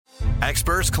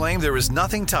Experts claim there is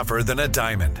nothing tougher than a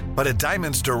diamond. But at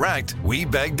Diamonds Direct, we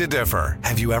beg to differ.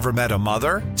 Have you ever met a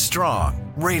mother?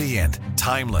 Strong, radiant,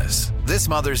 timeless. This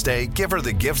Mother's Day, give her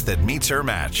the gift that meets her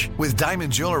match. With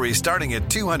diamond jewelry starting at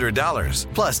 $200.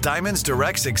 Plus Diamonds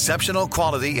Direct's exceptional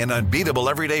quality and unbeatable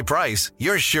everyday price,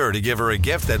 you're sure to give her a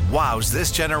gift that wows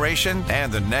this generation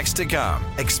and the next to come.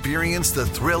 Experience the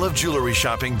thrill of jewelry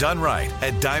shopping done right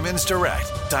at Diamonds Direct.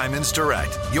 Diamonds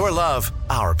Direct. Your love,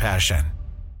 our passion.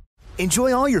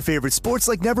 Enjoy all your favorite sports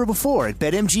like never before at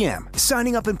BetMGM.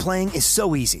 Signing up and playing is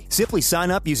so easy. Simply sign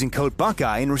up using code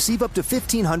Buckeye and receive up to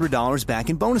 $1,500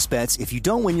 back in bonus bets if you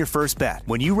don't win your first bet.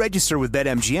 When you register with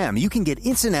BetMGM, you can get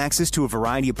instant access to a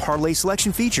variety of parlay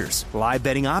selection features, live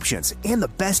betting options, and the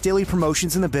best daily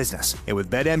promotions in the business. And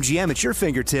with BetMGM at your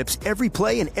fingertips, every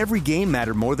play and every game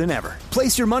matter more than ever.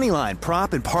 Place your moneyline,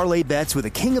 prop, and parlay bets with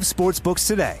the king of sportsbooks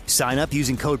today. Sign up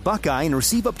using code Buckeye and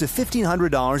receive up to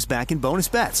 $1,500 back in bonus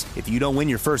bets if you don't win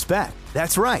your first bet.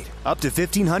 That's right, up to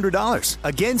 $1,500.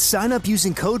 Again, sign up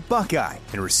using code Buckeye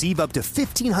and receive up to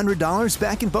 $1,500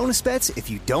 back in bonus bets if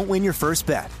you don't win your first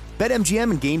bet. BetMGM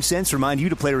and GameSense remind you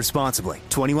to play responsibly.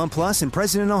 21 plus and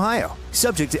present in Ohio.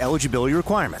 Subject to eligibility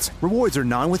requirements. Rewards are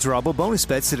non-withdrawable bonus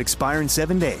bets that expire in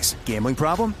 7 days. Gambling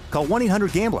problem? Call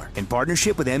 1-800-GAMBLER in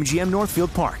partnership with MGM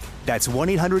Northfield Park. That's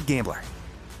 1-800-GAMBLER.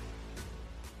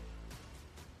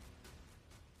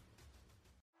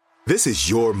 This is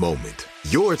your moment,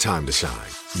 your time to shine,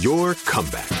 your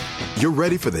comeback. You're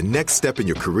ready for the next step in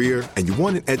your career, and you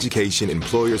want an education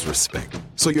employers respect.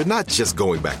 So you're not just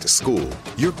going back to school,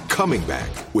 you're coming back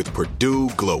with Purdue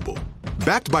Global.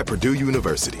 Backed by Purdue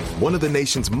University, one of the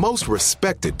nation's most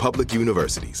respected public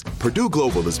universities, Purdue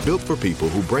Global is built for people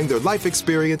who bring their life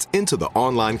experience into the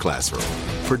online classroom.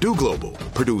 Purdue Global,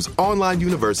 Purdue's online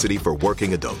university for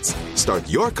working adults. Start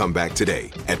your comeback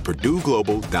today at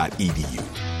purdueglobal.edu.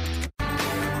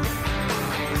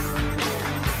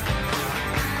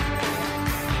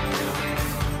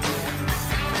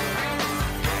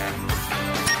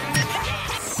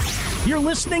 You're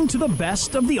listening to the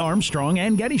best of the Armstrong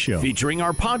and Getty Show. Featuring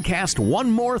our podcast, One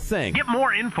More Thing. Get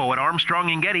more info at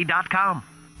armstrongandgetty.com.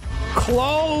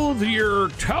 Clothe your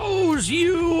toes,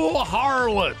 you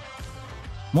harlot.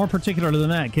 More particular than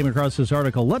that, came across this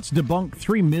article. Let's debunk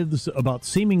 3 myths about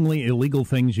seemingly illegal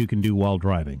things you can do while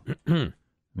driving. The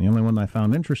only one I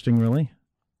found interesting, really.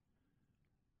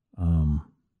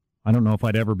 I don't know if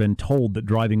I'd ever been told that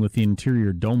driving with the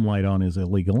interior dome light on is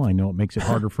illegal. I know it makes it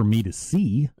harder for me to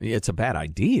see. It's a bad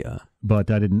idea.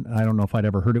 But I don't know if I'd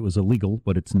ever heard it was illegal,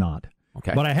 but it's not.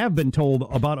 Okay. But I have been told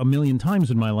about 1 million times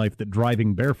in my life that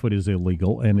driving barefoot is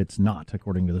illegal, and it's not,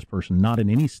 according to this person. Not in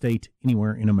any state,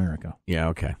 anywhere in America. Yeah,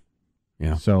 okay.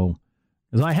 Yeah. So,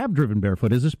 as I have driven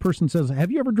barefoot, as this person says, have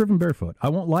you ever driven barefoot? I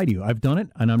won't lie to you. I've done it,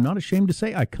 and I'm not ashamed to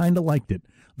say I kind of liked it.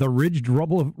 The ridged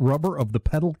rubber of the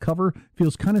pedal cover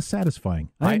feels kind of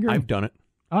satisfying. I've done it.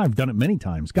 I've done it many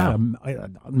times. God,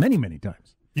 many, many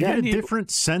times. You get a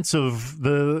different sense of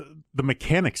the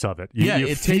mechanics of it. You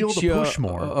it feel takes the you push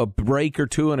more. a brake or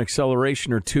two, an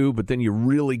acceleration or two, but then you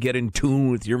really get in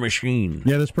tune with your machine.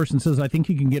 Yeah, this person says, I think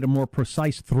you can get a more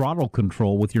precise throttle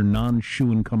control with your non-shoe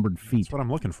encumbered feet. That's what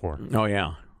I'm looking for. Oh,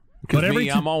 yeah. Because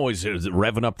I'm always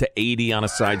revving up to 80 on a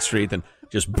side street and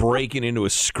just breaking into a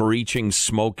screeching,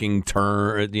 smoking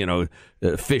turn,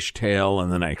 fishtail,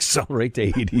 and then I accelerate to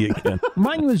 80 again.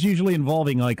 Mine was usually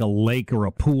involving like a lake or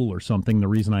a pool or something, the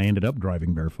reason I ended up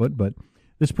driving barefoot. But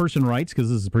this person writes, because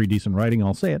this is pretty decent writing,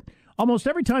 I'll say it. Almost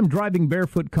every time driving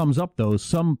barefoot comes up, though,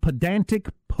 some pedantic,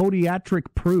 podiatric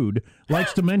prude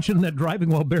likes to mention that driving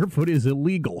while barefoot is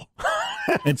illegal.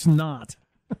 It's not.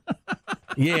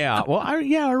 Yeah, well, I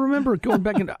remember going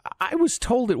back, and I was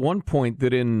told at one point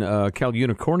that in Cal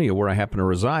Unicornia, where I happen to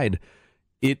reside,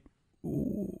 it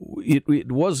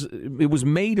was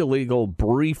made illegal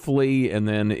briefly, and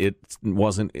then it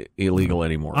wasn't illegal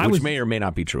anymore, which may or may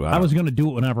not be true. I was going to do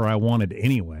it whenever I wanted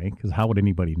anyway, because how would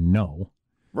anybody know?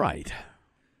 Right.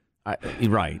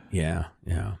 Right. Yeah.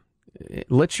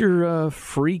 Let your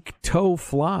freak toe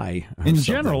fly. In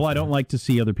general, I don't like to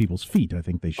see other people's feet. I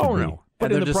think they should. Oh no.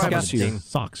 But in the privacy of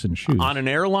socks and shoes. On an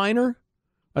airliner,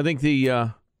 I think the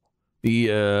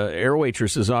air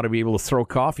waitresses ought to be able to throw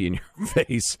coffee in your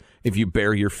face if you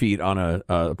bare your feet on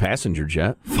a passenger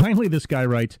jet. Finally, this guy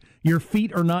writes, your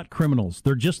feet are not criminals.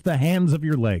 They're just the hands of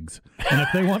your legs. And if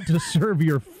they want to serve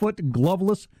your foot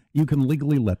gloveless, you can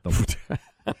legally let them.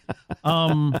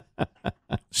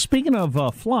 Speaking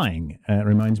of flying, it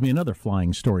reminds me of another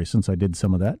flying story since I did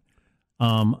some of that.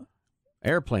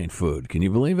 Airplane food. Can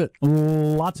you believe it?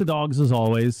 Lots of dogs, as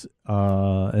always.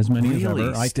 As many as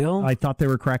ever. I thought they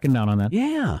were cracking down on that.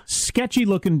 Yeah.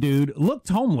 Sketchy-looking dude. Looked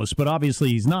homeless, but obviously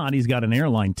he's not. He's got an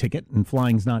airline ticket, and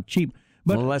flying's not cheap.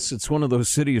 But unless it's one of those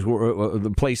cities where the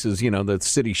places, the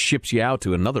city ships you out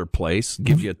to another place,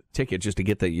 gives you a ticket just to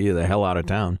get the hell out of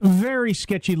town. Very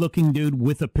sketchy-looking dude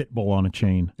with a pit bull on a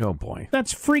chain. Oh, boy.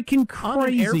 That's freaking crazy. On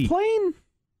an airplane?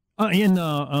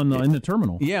 In the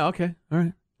terminal. Yeah, okay. All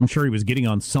right. I'm sure he was getting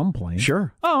on some plane.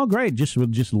 Sure. Oh, great.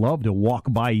 Would just love to walk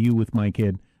by you with my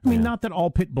kid. I mean, not that all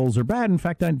pit bulls are bad. In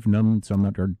fact, I've known some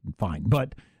that are fine.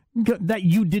 But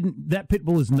that pit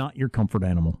bull is not your comfort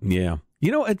animal. Yeah.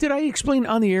 Did I explain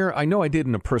on the air? I know I did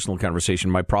in a personal conversation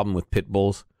my problem with pit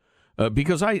bulls,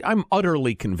 because I'm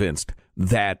utterly convinced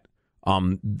that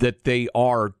they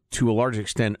are, to a large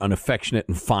extent, an affectionate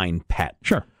and fine pet.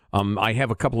 Sure. I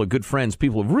have a couple of good friends,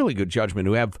 people of really good judgment,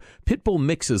 who have pit bull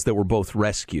mixes that were both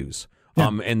rescues. Yeah.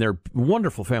 And they're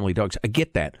wonderful family dogs. I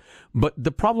get that. But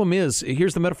the problem is,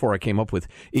 here's the metaphor I came up with.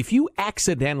 If you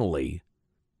accidentally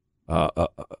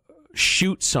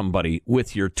shoot somebody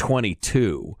with your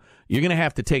 .22, you're going to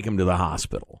have to take them to the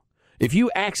hospital. If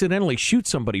you accidentally shoot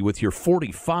somebody with your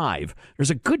 .45, there's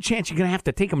a good chance you're going to have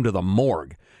to take them to the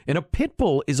morgue. And a pit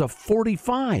bull is a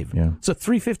 .45. Yeah. It's a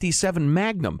 .357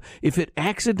 Magnum. If it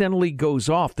accidentally goes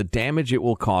off, the damage it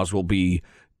will cause will be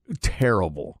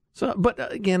terrible. So,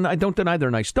 but again, I don't deny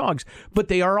they're nice dogs, but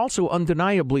they are also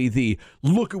undeniably the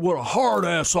look at what a hard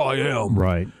ass I am.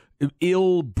 Right.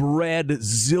 Ill-bred,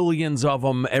 zillions of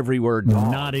them everywhere.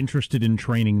 Dog. Not interested in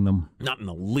training them. Not in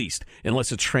the least,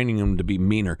 unless it's training them to be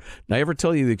meaner. Did I ever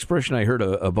tell you the expression I heard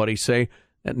a buddy say?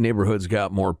 That neighborhood's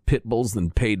got more pit bulls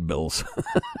than paid bills.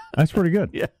 That's pretty good.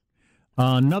 Yeah.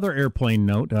 Another airplane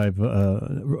note. I've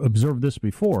observed this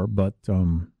before, but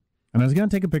and I was going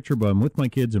to take a picture, but I'm with my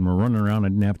kids and we're running around. I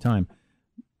didn't have time.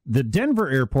 The Denver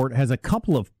airport has a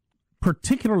couple of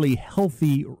particularly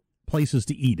healthy places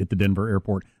to eat at the Denver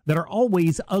airport that are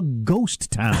always a ghost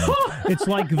town. It's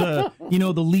like the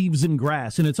leaves and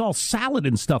grass, and it's all salad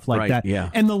and stuff like that. Yeah.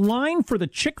 And the line for the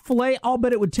Chick-fil-A, I'll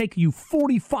bet it would take you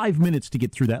 45 minutes to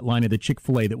get through that line of the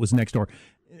Chick-fil-A that was next door.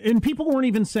 And people weren't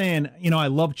even saying, I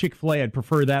love Chick-fil-A, I'd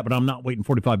prefer that, but I'm not waiting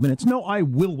 45 minutes. No, I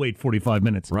will wait 45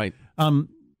 minutes. Right.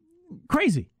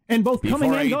 Crazy. And both before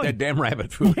coming I and eat going. that damn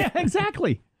rabbit food. Yeah,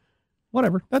 exactly.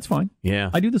 Whatever. That's fine. Yeah.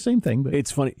 I do the same thing. But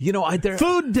it's funny.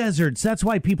 Food deserts. That's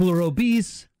why people are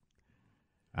obese.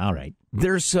 All right.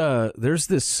 There's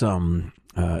this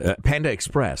Panda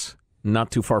Express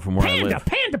not too far from where I live.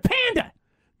 Panda!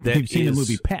 If you've seen the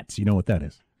movie Pets, you know what that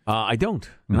is. I don't.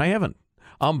 I haven't.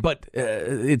 But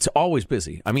it's always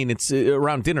busy. I mean, it's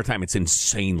around dinner time. It's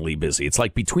insanely busy. It's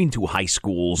like between two high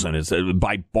schools, and it's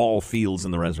by ball fields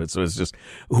and the rest of it. So it's just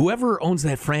whoever owns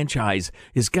that franchise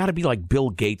has got to be like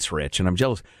Bill Gates rich, and I'm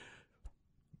jealous.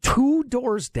 2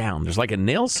 doors down, there's like a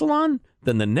nail salon.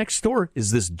 Then the next door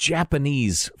is this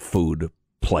Japanese food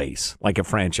place, like a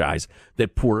franchise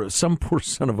that some poor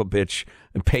son of a bitch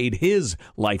paid his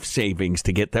life savings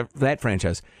to get that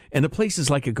franchise. And the place is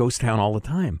like a ghost town all the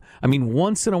time. I mean,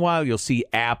 once in a while you'll see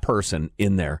a person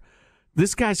in there.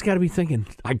 This guy's got to be thinking,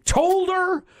 I told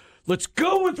her, let's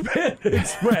go with Panda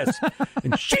Express.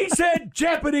 And she said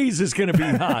Japanese is going to be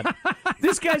hot.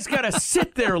 This guy's got to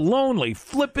sit there lonely,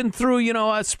 flipping through,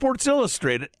 Sports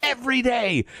Illustrated every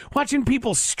day, watching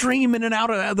people stream in and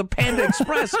out of the Panda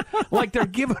Express like they're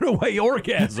giving away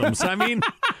orgasms. I mean,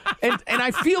 and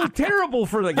I feel terrible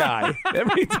for the guy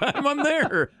every time I'm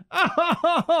there.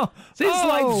 His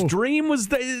life's dream was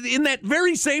in that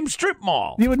very same strip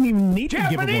mall. You wouldn't even need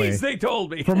Japanese, to give away. They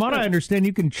told me. From what I understand,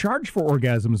 you can charge for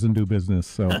orgasms and do business.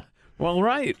 So, well,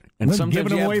 right, and sometimes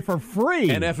giving them away for free.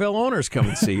 NFL owners come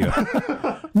and see you.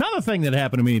 Another thing that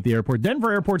happened to me at the airport: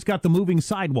 Denver Airport's got the moving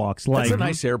sidewalks. That's a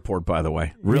nice airport, by the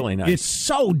way. Really nice. It's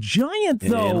so giant,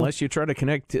 though. Unless you try to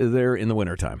connect there in the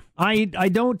wintertime. I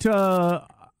don't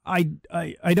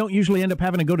usually end up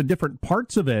having to go to different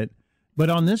parts of it. But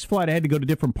on this flight, I had to go to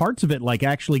different parts of it, like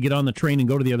actually get on the train and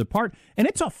go to the other part. And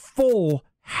it's a full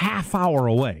half hour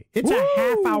away. It's a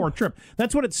half-hour trip.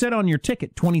 That's what it said on your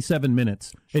ticket, 27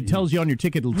 minutes. Jeez. It tells you on your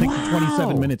ticket it'll take you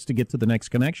 27 minutes to get to the next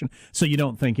connection. So you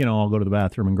don't think, I'll go to the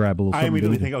bathroom and grab a little something. I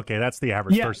immediately think, okay, that's the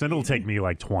average person. It'll take me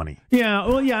like 20. Yeah,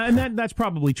 well, yeah, and that's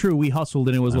probably true. We hustled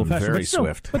and it was a little faster. Very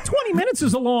swift. But 20 minutes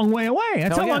is a long way away.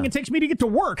 That's how long it takes me to get to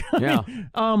work. Yeah.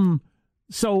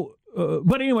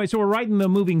 But anyway, so we're riding the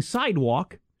moving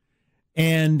sidewalk,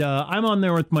 and I'm on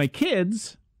there with my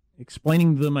kids,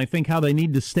 explaining to them, I think, how they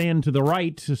need to stand to the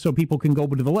right so people can go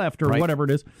to the left or whatever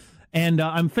it is. And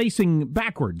I'm facing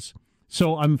backwards.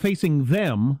 So I'm facing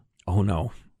them. Oh,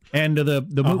 no. And the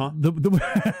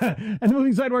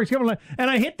moving sidewalk's coming along, and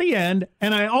I hit the end,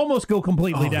 and I almost go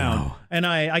completely down. No. And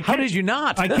I How did you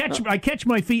not? I catch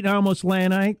my feet, and I almost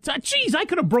land. I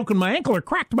could have broken my ankle or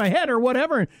cracked my head or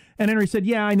whatever. And Henry said,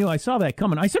 "Yeah, I knew. I saw that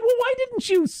coming." I said, "Well, why didn't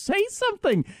you say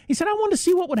something?" He said, "I wanted to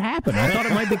see what would happen. I thought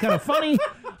it might be kind of funny."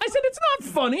 I said, "It's not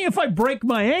funny if I break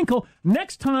my ankle.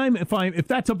 Next time, if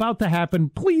that's about to happen,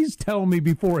 please tell me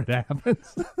before it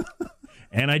happens."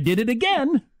 And I did it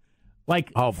again.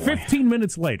 15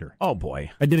 minutes later. Oh,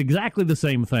 boy. I did exactly the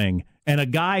same thing. And a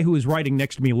guy who was riding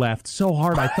next to me laughed so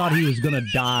hard I thought he was going to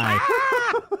die.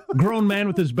 Grown man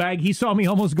with his bag. He saw me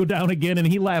almost go down again, and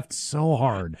he laughed so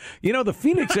hard. You know, the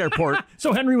Phoenix airport...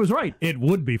 So Henry was right. It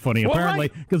would be funny, apparently,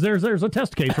 because there's a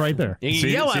test case right there. You can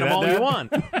yell at him all you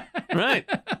want. Right.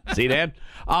 See, Dad?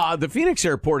 The Phoenix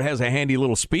airport has a handy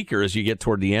little speaker as you get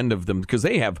toward the end of them, because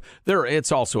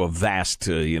it's also a vast,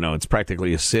 it's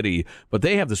practically a city, but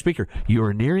they have the speaker.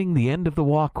 You're nearing the end of the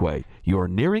walkway. You're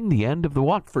nearing the end of the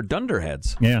walk for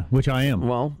dunderheads. Yeah, which I am.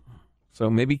 Well, so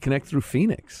maybe connect through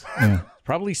Phoenix. Yeah.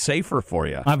 Probably safer for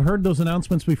you. I've heard those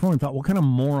announcements before and thought, what kind of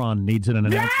moron needs an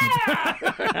announcement?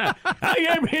 Yeah! I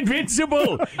am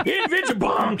invincible!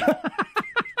 Invincible!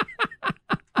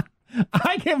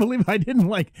 I can't believe I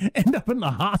didn't end up in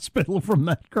the hospital from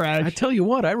that crash. I tell you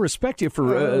what, I respect you for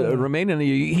remaining.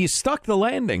 He stuck the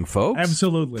landing, folks.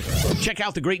 Absolutely. Check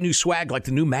out the great new swag like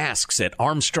the new masks at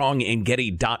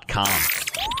ArmstrongandGetty.com.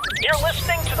 You're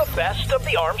listening to the best of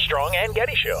the Armstrong and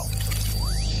Getty Show.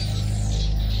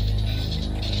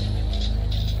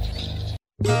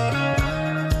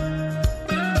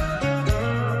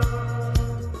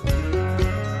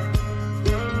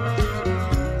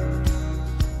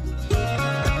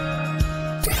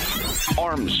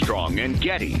 Armstrong and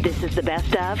Getty. This is the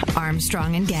best of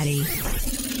Armstrong and Getty.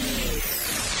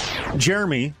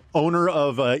 Jeremy, owner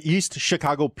of East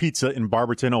Chicago Pizza in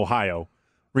Barberton, Ohio,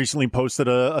 recently posted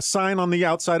a sign on the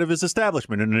outside of his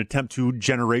establishment in an attempt to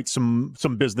generate some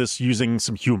business using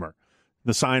some humor.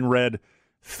 The sign read,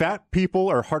 "Fat people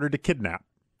are harder to kidnap."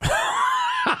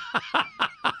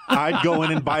 I'd go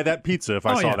in and buy that pizza if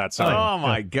I saw that sign. Oh,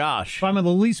 my gosh. If I'm the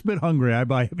least bit hungry, I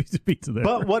buy a piece of pizza there.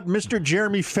 But what Mr.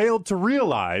 Jeremy failed to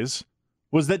realize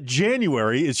was that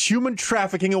January is Human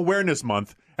Trafficking Awareness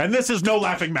Month, and this is no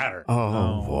laughing matter.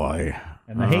 Oh, boy.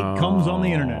 And the hate comes on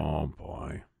the internet. Oh,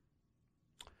 boy.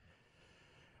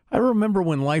 I remember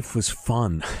when life was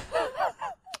fun.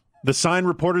 The sign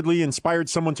reportedly inspired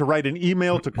someone to write an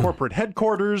email to corporate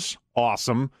headquarters.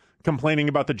 Awesome. Complaining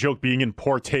about the joke being in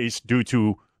poor taste due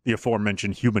to the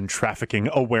aforementioned Human Trafficking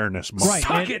Awareness Month. Right.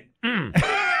 Suck it.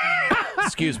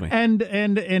 Excuse me. And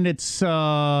it's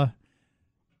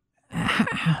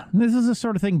this is the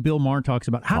sort of thing Bill Maher talks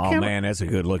about. Man, that's a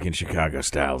good-looking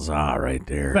Chicago-style za right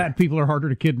there. Fat people are harder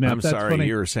to kidnap. I'm That's sorry, funny.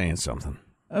 you were saying something.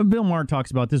 Bill Maher talks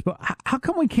about this, but how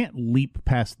come we can't leap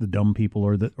past the dumb people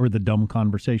or the dumb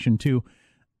conversation too?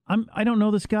 I don't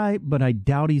know this guy, but I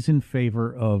doubt he's in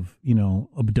favor of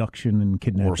abduction and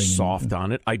kidnapping. Or soft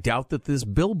on it. I doubt that this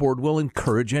billboard will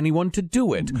encourage anyone to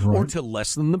do it or to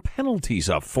lessen the penalties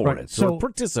up for it or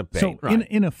participate. So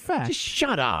in effect, just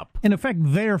shut up. In effect,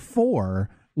 therefore,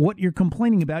 what you're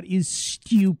complaining about is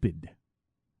stupid.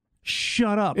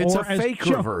 Shut up. It's or a fake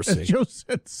reversing. As Joe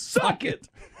said, suck it.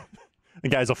 The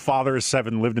guy's a father of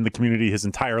 7, lived in the community his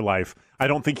entire life. I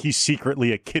don't think he's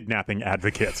secretly a kidnapping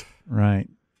advocate. Right.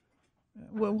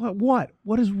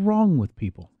 What is wrong with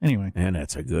people? Anyway. And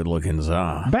it's a good-looking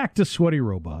za. Back to sweaty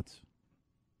robots.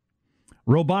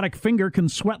 Robotic finger can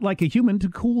sweat like a human to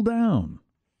cool down.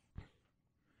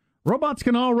 Robots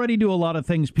can already do a lot of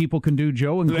things people can do,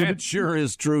 Joe. That sure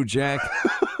is true, Jack.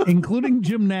 Including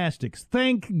gymnastics.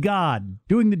 Thank God.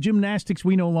 Doing the gymnastics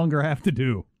we no longer have to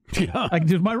do. Yeah.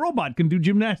 My robot can do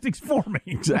gymnastics for me.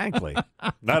 Exactly.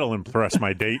 That'll impress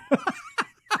my date.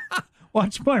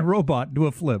 Watch my robot do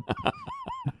a flip.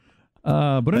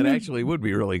 But that actually would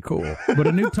be really cool. But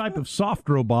a new type of soft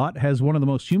robot has one of the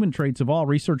most human traits of all.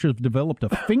 Researchers have developed a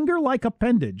finger-like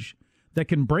appendage that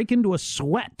can break into a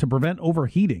sweat to prevent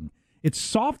overheating. It's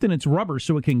soft and it's rubber,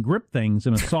 so it can grip things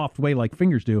in a soft way like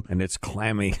fingers do. And it's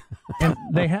clammy. And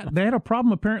they had a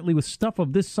problem apparently with stuff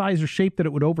of this size or shape that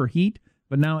it would overheat,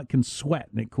 but now it can sweat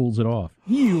and it cools it off.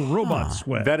 You robot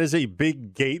sweat. That is a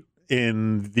big gate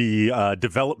in the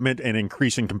development and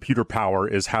increasing computer power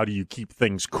is how do you keep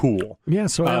things cool? Yeah,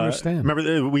 so I understand.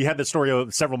 Remember, we had the story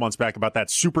several months back about that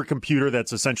supercomputer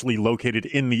that's essentially located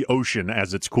in the ocean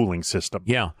as its cooling system.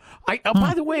 Yeah.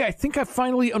 By the way, I think I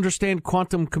finally understand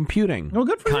quantum computing. Oh,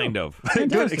 good for you. Kind of.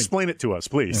 Good. Explain it to us,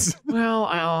 please. Well,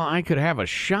 I could have a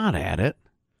shot at it.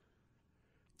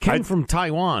 Ken from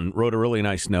Taiwan wrote a really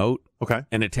nice note. Okay.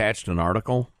 And attached an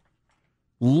article.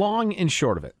 Long and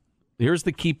short of it. Here's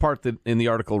the key part that in the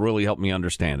article really helped me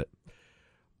understand it.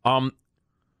 All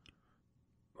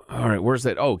right, where's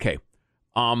that? Oh, okay.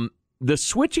 The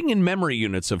switching and memory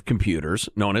units of computers,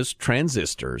 known as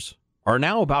transistors, are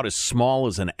now about as small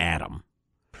as an atom,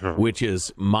 which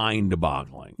is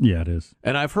mind-boggling. Yeah, it is.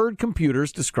 And I've heard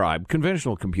computers describe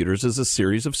conventional computers as a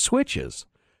series of switches.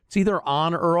 It's either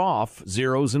on or off,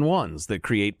 zeros and ones, that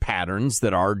create patterns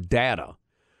that are data.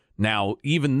 Now,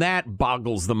 even that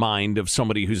boggles the mind of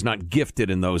somebody who's not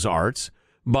gifted in those arts,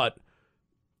 but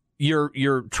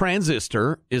your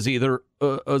transistor is either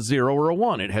a 0 or a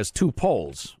 1. It has two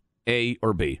poles, A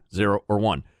or B, 0 or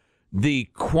 1. The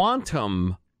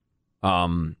quantum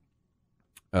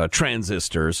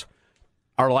transistors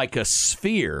are like a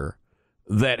sphere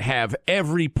that have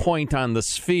every point on the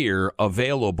sphere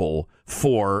available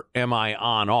for am I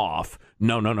on, off?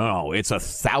 No. It's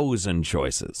 1,000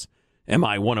 choices. Am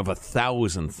I one of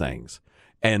 1,000 things?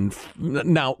 And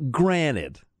now,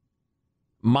 granted,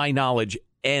 my knowledge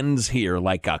ends here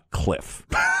like a cliff.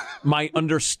 My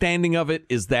understanding of it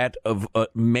is that of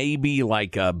maybe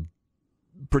like a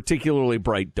particularly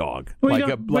bright dog,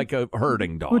 Well, like a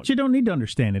herding dog. But you don't need to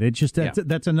understand it. It's just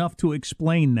that's enough to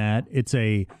explain that it's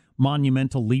a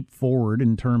monumental leap forward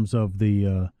in terms of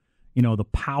the the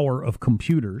power of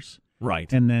computers.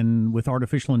 Right. And then with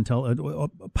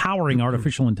powering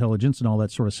artificial intelligence and all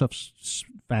that sort of stuff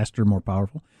faster, more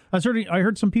powerful. I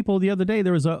heard some people the other day,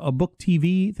 there was a book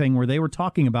TV thing where they were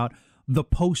talking about the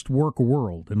post-work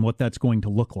world and what that's going to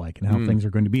look like and how things are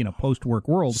going to be in a post-work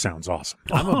world. Sounds awesome.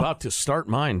 I'm about to start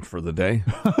mine for the day.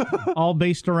 All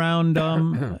based around,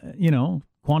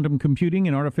 quantum computing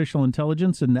and artificial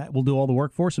intelligence, and that will do all the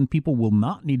work for us, and people will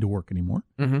not need to work anymore.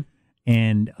 Mm-hmm.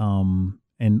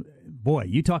 And boy,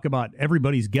 you talk about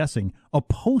everybody's guessing a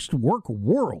post-work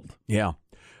world. Yeah.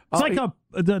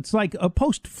 It's like a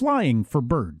post-flying for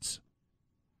birds.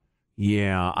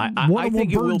 Yeah, I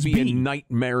think it will be a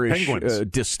nightmarish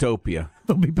dystopia.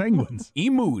 They'll be penguins.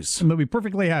 Emus. And they'll be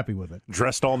perfectly happy with it.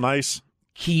 Dressed all nice.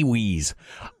 Kiwis.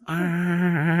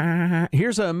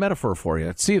 Here's a metaphor for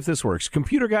you. See if this works.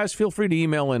 Computer guys, feel free to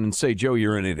email in and say, Joe,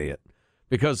 you're an idiot.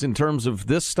 Because in terms of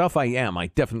this stuff, I am. I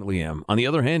definitely am. On the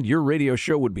other hand, your radio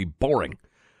show would be boring.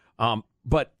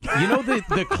 But you know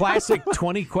the classic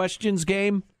 20 questions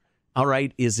game? All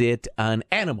right, is it an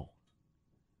animal?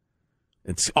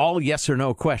 It's all yes or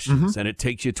no questions, and it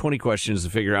takes you 20 questions to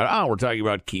figure out, we're talking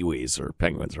about kiwis or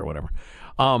penguins or whatever.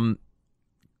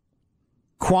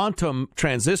 Quantum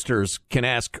transistors can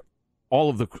ask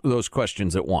all of those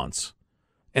questions at once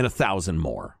and 1,000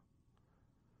 more.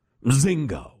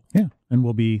 Zingo. Yeah, and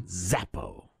we'll be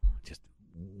Zappo. Just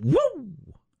woo!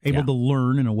 Able to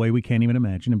learn in a way we can't even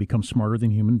imagine and become smarter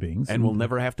than human beings. And we'll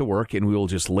never have to work, and we will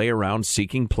just lay around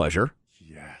seeking pleasure.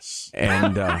 Yes.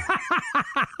 And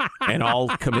and I'll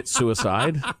commit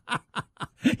suicide.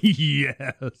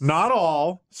 Yes. Not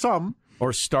all. Some.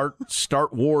 Or start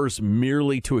wars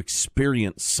merely to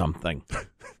experience something.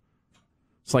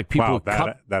 It's like people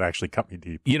that actually cut me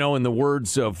deep. You know, in the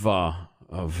words of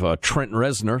Trent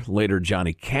Reznor, later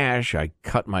Johnny Cash, I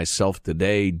cut myself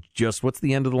today. Just what's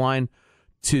the end of the line?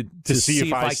 To see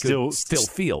if I could still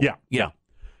feel.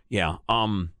 Yeah.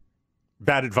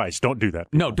 Bad advice. Don't do that.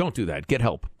 No, don't do that. Get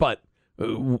help. But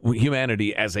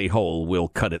humanity as a whole will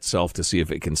cut itself to see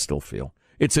if it can still feel.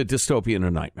 It's a dystopia and a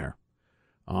nightmare.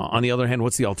 On the other hand,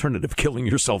 what's the alternative? Killing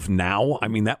yourself now? I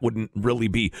mean, that wouldn't really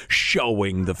be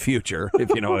showing the future.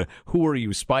 If you know, who are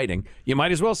you spiting? You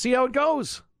might as well see how it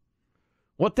goes.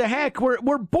 What the heck?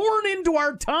 We're born into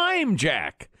our time,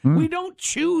 Jack. We don't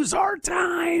choose our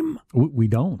time. We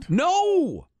don't.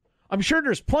 No. I'm sure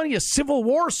there's plenty of Civil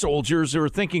War soldiers who are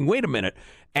thinking, wait a minute,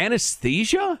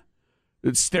 anesthesia?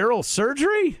 Sterile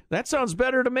surgery? That sounds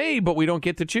better to me, but we don't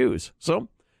get to choose. So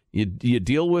you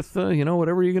deal with,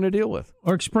 whatever you're going to deal with.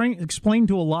 Or explain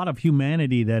to a lot of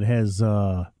humanity that has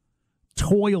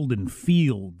toiled in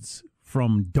fields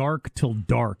from dark till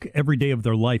dark every day of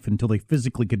their life until they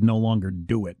physically could no longer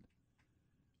do it,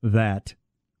 that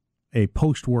a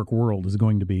post-work world is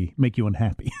going to make you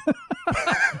unhappy.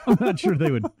 I'm not sure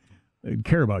they would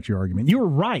care about your argument. You were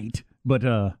right, but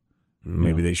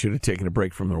maybe they should have taken a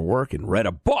break from their work and read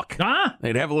a book. Huh?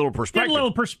 They'd have a little perspective. Get a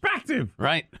little perspective.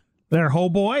 Right. There, ho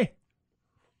boy.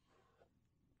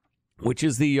 Which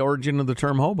is the origin of the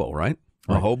term hobo, right?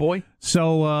 A hoboy?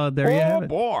 So there you have it. Oh,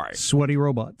 boy. Sweaty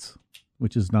Robots,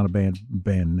 which is not a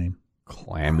band name.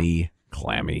 Clammy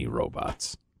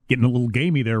robots. Getting a little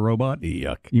gamey there, Robot.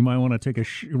 Yuck. You might want to take a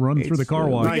run through the car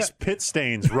wash. Nice pit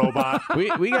stains, Robot.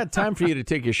 we got time for you to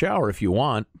take a shower if you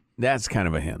want. That's kind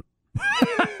of a hint.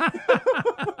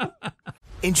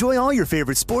 Enjoy all your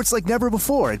favorite sports like never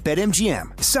before at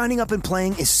BetMGM. Signing up and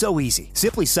playing is so easy.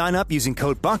 Simply sign up using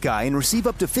code Buckeye and receive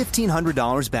up to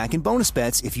 $1,500 back in bonus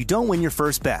bets if you don't win your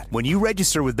first bet. When you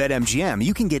register with BetMGM,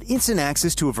 you can get instant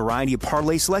access to a variety of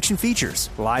parlay selection features,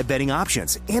 live betting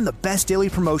options, and the best daily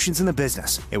promotions in the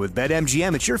business. And with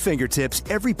BetMGM at your fingertips,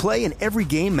 every play and every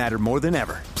game matter more than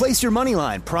ever. Place your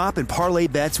moneyline, prop, and parlay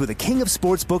bets with the king of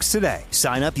sportsbooks today.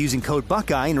 Sign up using code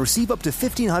Buckeye and receive up to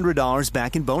 $1,500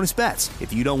 back in bonus bets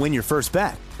if you don't win your first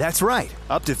bet. That's right,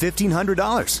 up to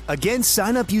 $1,500. Again,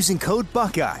 sign up using code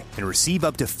Buckeye and receive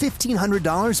up to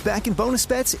 $1,500 back in bonus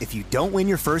bets if you don't win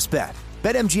your first bet.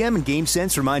 BetMGM and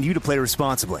GameSense remind you to play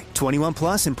responsibly. 21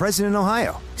 plus and present in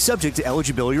Ohio. Subject to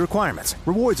eligibility requirements.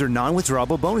 Rewards are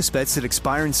non-withdrawable bonus bets that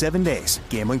expire in 7 days.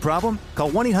 Gambling problem?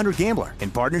 Call 1-800-GAMBLER in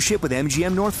partnership with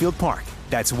MGM Northfield Park.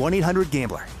 That's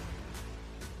 1-800-GAMBLER.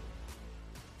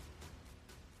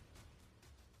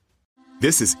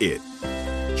 This is it.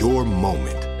 Your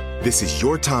moment. This is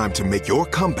your time to make your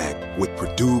comeback with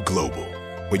Purdue Global.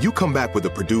 When you come back with a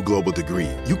Purdue Global degree,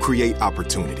 you create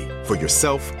opportunity for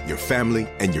yourself, your family,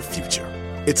 and your future.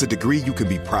 It's a degree you can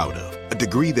be proud of, a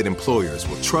degree that employers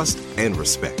will trust and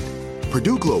respect.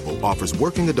 Purdue Global offers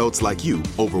working adults like you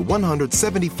over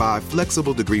 175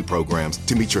 flexible degree programs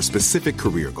to meet your specific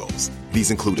career goals.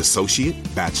 These include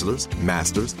associate, bachelor's,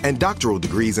 master's, and doctoral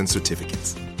degrees and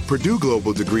certificates. Purdue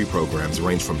Global degree programs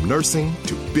range from nursing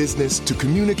to business to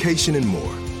communication and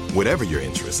more. Whatever your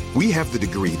interest, we have the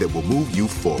degree that will move you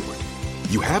forward.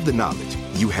 You have the knowledge,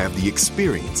 you have the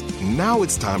experience. Now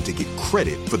it's time to get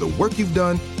credit for the work you've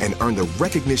done and earn the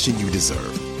recognition you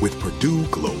deserve with Purdue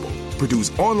Global,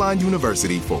 Purdue's online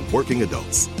university for working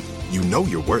adults. You know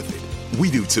you're worth it.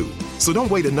 We do too. So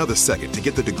don't wait another second to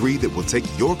get the degree that will take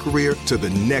your career to the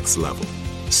next level.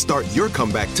 Start your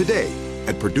comeback today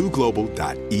at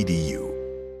purdueglobal.edu.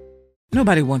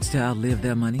 Nobody wants to outlive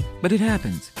their money, but it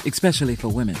happens, especially for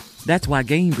women. That's why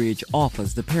Gainbridge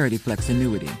offers the Parity Flex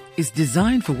annuity. It's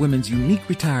designed for women's unique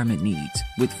retirement needs,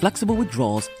 with flexible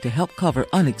withdrawals to help cover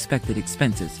unexpected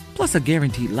expenses, plus a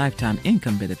guaranteed lifetime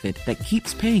income benefit that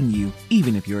keeps paying you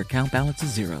even if your account balance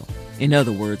is zero. In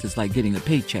other words, it's like getting a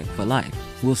paycheck for life.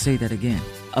 We'll say that again.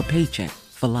 A paycheck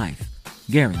for life.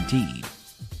 Guaranteed.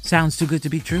 Sounds too good to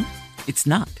be true? It's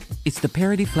not. It's the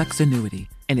Parity Flex annuity,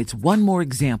 and it's one more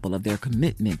example of their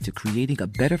commitment to creating a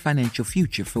better financial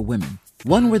future for women.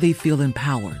 One where they feel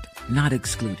empowered, not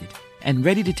excluded, and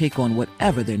ready to take on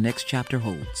whatever their next chapter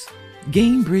holds.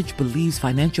 Gainbridge believes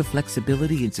financial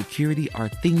flexibility and security are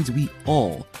things we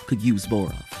all could use more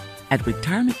of. At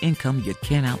retirement income you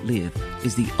can't outlive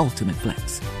is the ultimate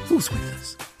flex. Who's with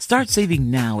us? Start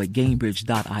saving now at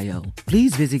Gainbridge.io.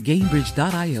 Please visit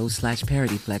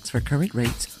Gainbridge.io/ParityFlex for current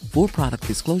rates, for product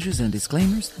disclosures and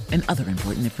disclaimers, and other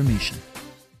important information.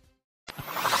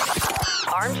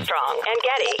 Armstrong and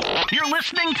Getty. You're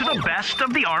listening to the best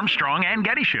of the Armstrong and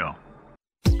Getty Show.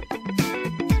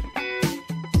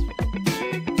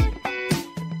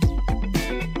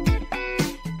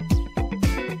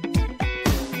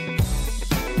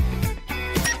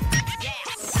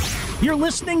 You're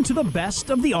listening to the best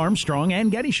of the Armstrong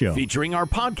and Getty Show. Featuring our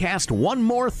podcast, One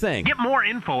More Thing. Get more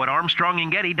info at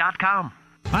armstrongandgetty.com.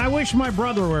 I wish my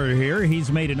brother were here.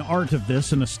 He's made an art of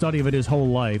this and a study of it his whole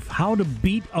life. How to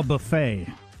beat a buffet.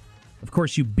 Of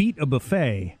course, you beat a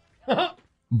buffet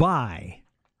by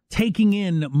taking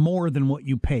in more than what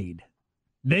you paid.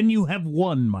 Then you have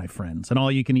won, my friends, an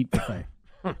all-you-can-eat buffet.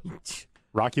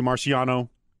 Rocky Marciano,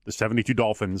 the 72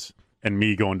 Dolphins, and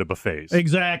me going to buffets.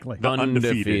 Exactly. The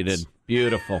undefeated.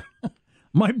 Beautiful.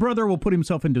 My brother will put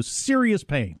himself into serious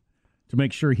pain to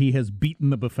make sure he has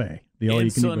beaten the buffet. The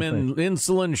all-you-can-eat buffet.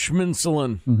 Insulin,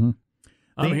 schminsulin. Mm-hmm.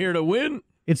 I'm here to win.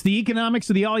 It's the economics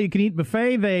of the all-you-can-eat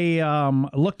buffet. They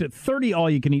looked at 30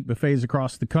 all-you-can-eat buffets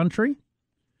across the country.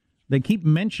 They keep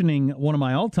mentioning one of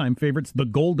my all-time favorites, the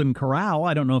Golden Corral.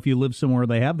 I don't know if you live somewhere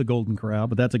they have the Golden Corral,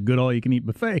 but that's a good all-you-can-eat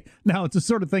buffet. Now, it's the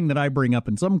sort of thing that I bring up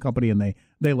in some company, and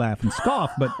they laugh and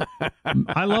scoff, but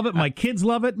I love it. My kids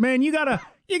love it. Man, you got a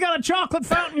chocolate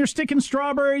fountain you're sticking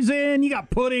strawberries in. You got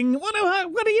pudding. What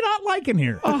are you not liking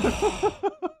here?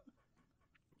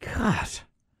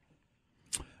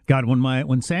 God,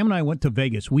 when Sam and I went to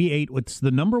Vegas, we ate what's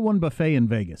the number one buffet in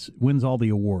Vegas. It wins all the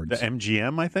awards. The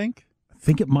MGM, I think. I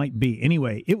think it might be.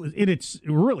 Anyway, it's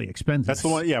really expensive. That's the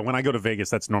one. Yeah, when I go to Vegas,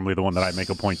 that's normally the one that I make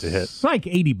a point to hit. It's like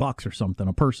 $80 or something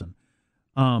a person.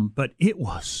 But it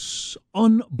was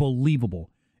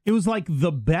unbelievable. It was like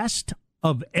the best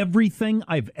of everything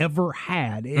I've ever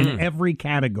had in every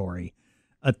category.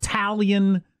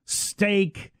 Italian,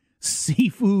 steak,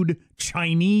 seafood,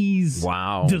 Chinese,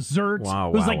 desserts.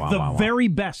 It was the very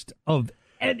best of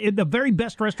at the very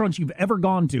best restaurants you've ever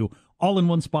gone to, all in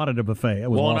one spot at a buffet. It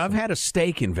was awesome. And I've had a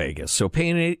steak in Vegas, so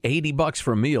paying $80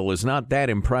 for a meal is not that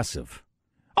impressive.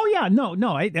 Oh, yeah, no,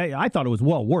 I thought it was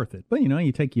well worth it. But,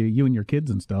 you take you and your kids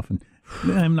and stuff, and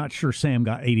I'm not sure Sam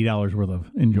got $80 worth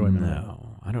of enjoyment.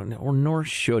 No, I don't know, or nor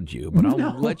should you, but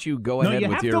I'll let you go ahead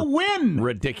with your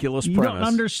ridiculous premise. You don't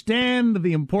understand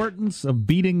the importance of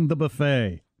beating the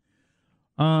buffet.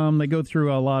 They go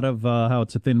through a lot of how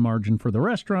it's a thin margin for the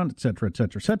restaurant, et cetera, et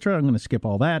cetera, et cetera. I'm going to skip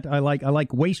all that. I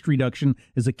like waste reduction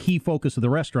is a key focus of the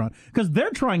restaurant because they're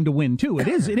trying to win, too. It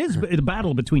is a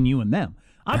battle between you and them.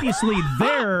 Obviously,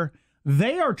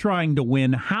 they are trying to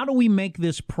win. How do we make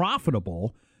this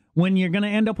profitable when you're going to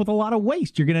end up with a lot of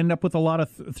waste? You're going to end up with a lot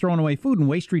of thrown away food, and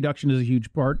waste reduction is a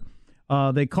huge part.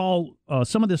 They call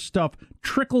some of this stuff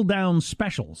trickle-down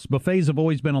specials. Buffets have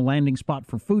always been a landing spot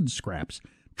for food scraps.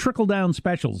 Trickle-down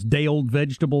specials, day-old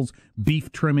vegetables,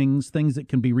 beef trimmings, things that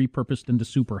can be repurposed into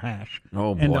super hash.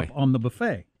 Oh, boy. End up on the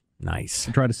buffet. Nice.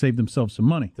 To try to save themselves some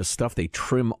money. The stuff they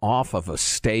trim off of a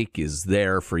steak is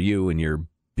there for you and your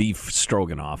beef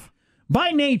stroganoff.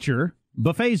 By nature,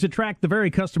 buffets attract the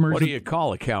very customers. What do you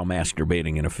call a cow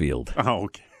masturbating in a field? Oh,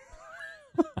 okay.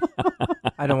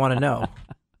 I don't want to know.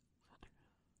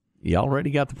 You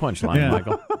already got the punchline,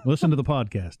 Michael. Listen to the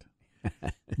podcast.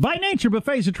 By nature,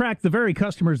 buffets attract the very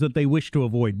customers that they wish to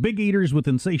avoid, big eaters with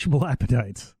insatiable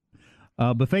appetites.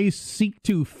 Buffets seek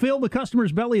to fill the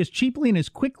customer's belly as cheaply and as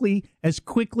quickly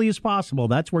as possible.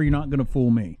 That's where you're not going to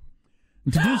fool me.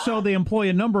 And to do so, they employ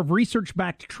a number of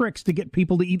research-backed tricks to get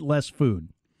people to eat less food.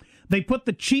 They put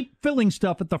the cheap filling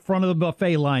stuff at the front of the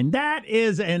buffet line. That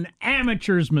is an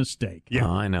amateur's mistake. Yeah,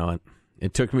 I know it.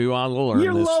 It took me a while to learn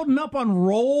You're loading up on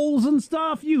rolls and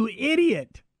stuff, you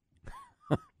idiot.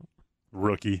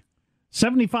 Rookie.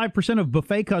 75% of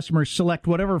buffet customers select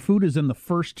whatever food is in the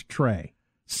first tray.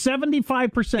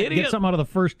 75% get something out of the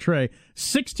first tray.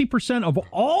 60% of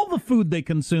all the food they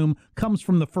consume comes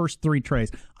from the first three trays.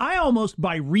 I almost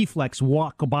by reflex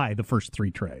walk by the first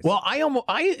three trays. Well,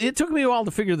 it took me a while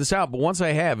to figure this out, but once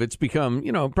I have, it's become,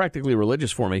 practically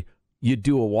religious for me. You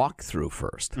do a walkthrough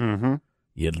first. Mm-hmm.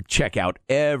 You check out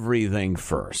everything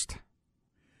first.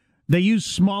 They use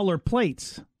smaller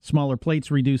plates. Smaller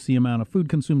plates reduce the amount of food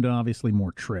consumed and obviously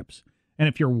more trips. And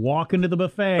if you're walking to the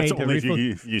buffet... That's only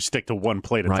if you stick to one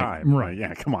plate at a time. Right.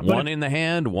 Yeah, come on. One in the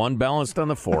hand, one balanced on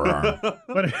the forearm.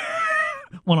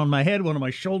 One on my head, one on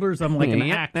my shoulders. I'm like an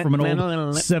act from an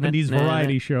old 70s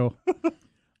variety show.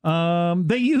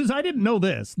 They use... I didn't know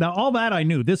this. Now, all that I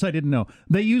knew. This I didn't know.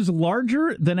 They use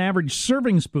larger than average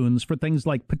serving spoons for things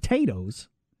like potatoes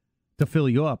to fill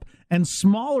you up, and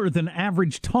smaller than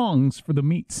average tongs for the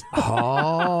meats.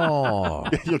 Oh.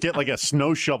 You'll get like a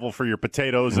snow shovel for your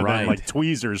potatoes and then like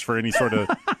tweezers for any sort of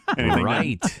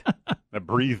anything that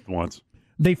breathed once.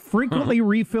 They frequently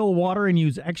refill water and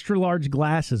use extra large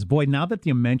glasses. Boy, now that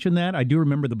you mention that, I do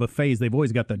remember the buffets. They've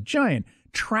always got the giant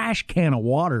trash can of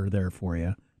water there for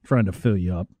you, trying to fill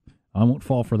you up. I won't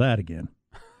fall for that again.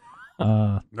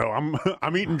 No,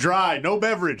 I'm eating dry, no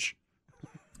beverage.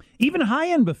 Even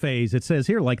high-end buffets, it says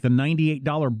here, like the $98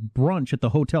 brunch at the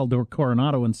Hotel del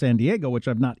Coronado in San Diego, which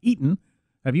I've not eaten.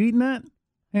 Have you eaten that,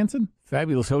 Hanson?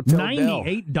 Fabulous Hotel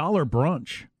 $98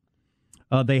 brunch.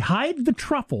 They hide the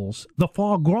truffles, the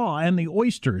foie gras, and the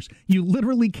oysters. You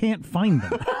literally can't find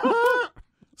them.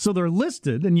 So they're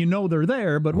listed, and you know they're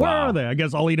there, but where are they? I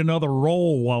guess I'll eat another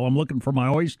roll while I'm looking for my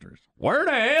oysters. Where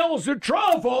the hell's the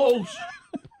truffles?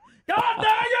 God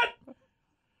dang it!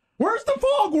 Where's the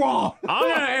foie gras? I'm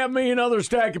going to have me another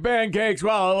stack of pancakes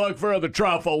while I look for the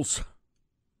truffles.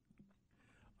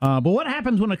 But what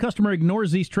happens when a customer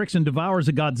ignores these tricks and devours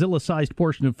a Godzilla-sized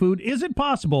portion of food? Is it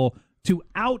possible to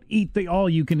out-eat the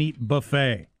all-you-can-eat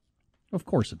buffet? Of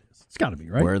course it is. It's got to be,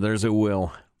 right? Where there's a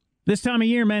will. This time of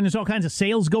year, man, there's all kinds of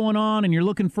sales going on, and you're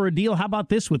looking for a deal. How about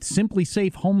this with Simply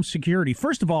Safe Home Security?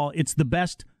 First of all, it's the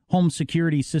best home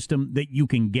security system that you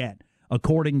can get,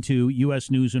 according to U.S.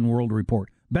 News and World Report.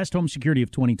 Best home security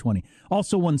of 2020.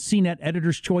 Also won CNET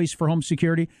Editor's Choice for home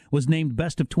security, was named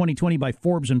Best of 2020 by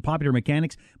Forbes and Popular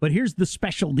Mechanics. But here's the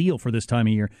special deal for this time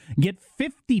of year. Get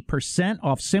 50%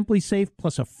 off Simply Safe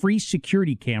plus a free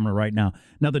security camera right now.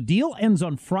 Now, the deal ends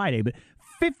on Friday, but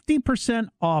 50%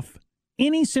 off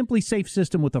any Simply Safe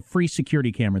system with a free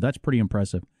security camera. That's pretty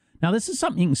impressive. Now, this is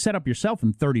something you can set up yourself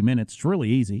in 30 minutes. It's really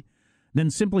easy. Then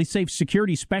Simply Safe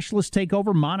security specialists take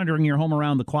over, monitoring your home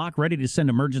around the clock, ready to send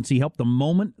emergency help the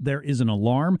moment there is an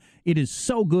alarm. It is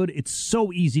so good. It's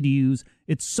so easy to use.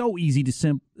 It's so easy to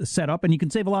set up, and you can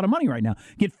save a lot of money right now.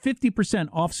 Get 50%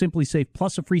 off Simply Safe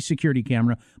plus a free security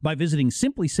camera by visiting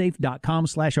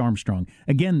simplysafe.com/Armstrong.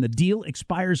 Again, the deal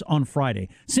expires on Friday.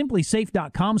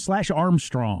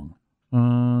 simplysafe.com/Armstrong.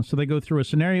 So they go through a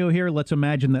scenario here. Let's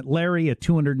imagine that Larry, a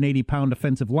 280-pound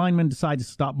offensive lineman, decides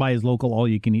to stop by his local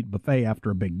all-you-can-eat buffet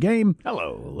after a big game.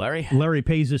 Hello, Larry. Larry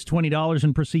pays his $20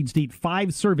 and proceeds to eat 5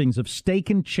 servings of steak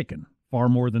and chicken, far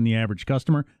more than the average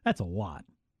customer. That's a lot.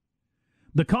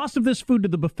 The cost of this food to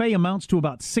the buffet amounts to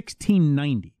about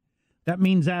 $16.90. That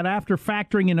means that after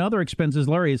factoring in other expenses,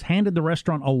 Larry has handed the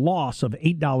restaurant a loss of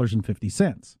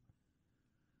 $8.50.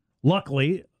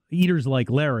 Luckily, eaters like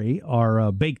Larry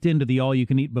are baked into the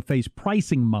all-you-can-eat buffet's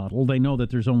pricing model. They know that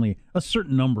there's only a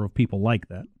certain number of people like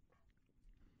that.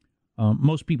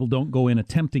 Most people don't go in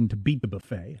attempting to beat the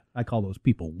buffet. I call those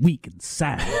people weak and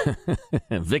sad.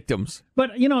 Victims.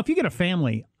 But, if you get a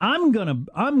family, I'm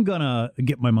gonna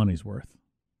get my money's worth.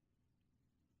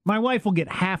 My wife will get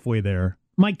halfway there.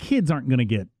 My kids aren't going to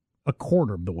get a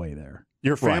quarter of the way there.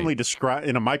 Your family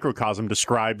in a microcosm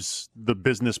describes the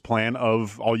business plan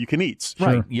of all-you-can-eats.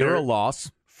 Right. Sure. You're a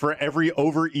loss. For every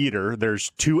overeater,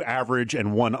 there's 2 average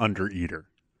and 1 undereater.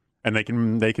 And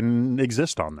they can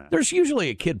exist on that. There's usually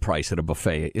a kid price at a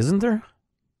buffet, isn't there?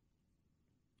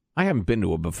 I haven't been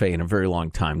to a buffet in a very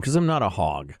long time because I'm not a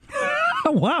hog.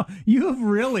 Wow, you have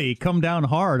really come down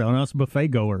hard on us buffet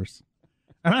goers.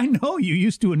 And I know you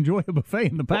used to enjoy a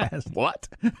buffet in the past. What?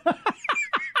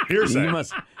 Hearsay.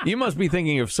 You must be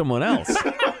thinking of someone else.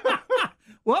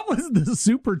 What was the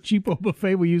super cheapo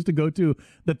buffet we used to go to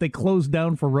that they closed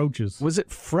down for roaches? Was it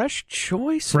Fresh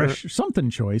Choice? Something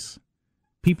Choice.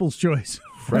 People's Choice.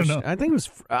 Fresh. I think it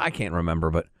was. I can't remember,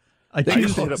 but I they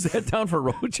closed that down for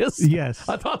roaches. Yes.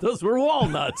 I thought those were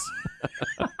walnuts.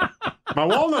 My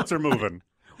walnuts are moving.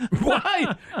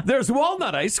 Why? There's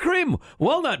walnut ice cream,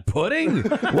 walnut pudding,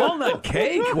 walnut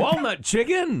cake, walnut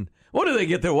chicken. What do they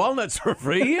get their walnuts for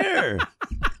free here?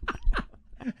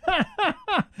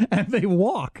 And they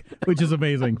walk, which is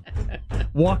amazing.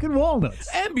 Walking walnuts.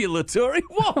 Ambulatory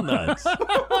walnuts.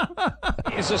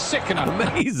 It's a sickener.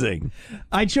 Amazing.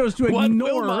 I chose to What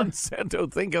ignore. will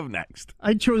Monsanto think of next?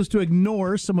 I chose to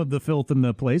ignore some of the filth in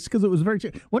the place because it was very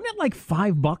cheap. Wasn't it like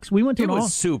 $5? We went to It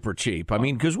was super cheap. I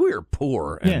mean, because we were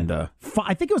poor. And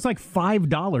I think it was like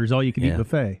 $5 all you could eat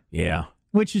buffet. Yeah.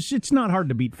 Which is, it's not hard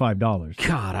to beat $5.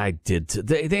 God, I did.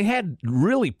 They had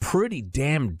really pretty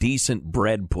damn decent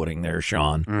bread pudding there,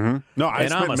 Sean. Mm-hmm. No,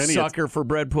 I'm a sucker for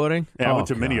bread pudding. Yeah, I went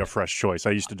to many a Fresh Choice.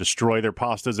 I used to destroy their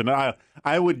pastas, and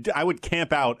I would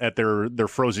camp out at their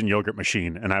frozen yogurt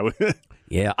machine, and I would.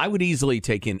 Yeah, I would easily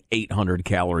take in 800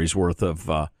 calories worth of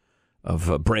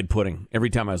bread pudding every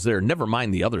time I was there. Never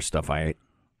mind the other stuff I ate.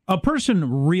 A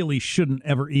person really shouldn't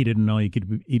ever eat it in all you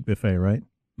could eat buffet, right?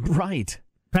 Right.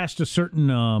 Past a certain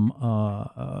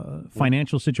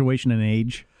financial situation and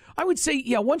age. I would say,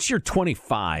 yeah, once you're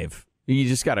 25, you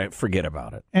just got to forget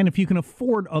about it. And if you can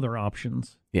afford other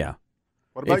options. Yeah.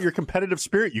 What about your competitive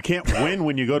spirit? You can't win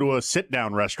when you go to a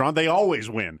sit-down restaurant. They always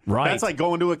win. Right. That's like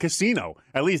going to a casino.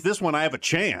 At least this one, I have a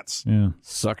chance. Yeah.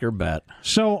 Sucker bet.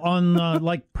 So on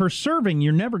like per serving,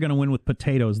 you're never going to win with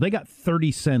potatoes. They got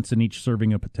 30 cents in each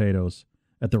serving of potatoes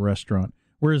at the restaurant.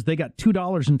 Whereas they got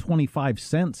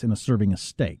 $2.25 in a serving of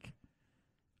steak.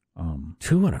 $2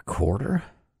 1/4?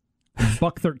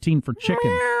 $1.13 for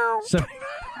chicken. So,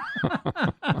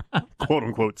 quote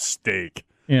unquote steak.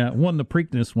 Yeah, won the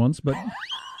Preakness once, but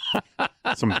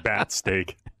some bat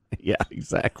steak. Yeah,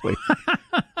 exactly.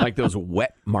 Like those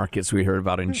wet markets we heard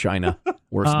about in China.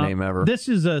 Worst name ever. This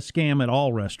is a scam at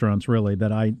all restaurants, really.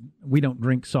 We don't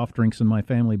drink soft drinks in my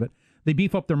family, but they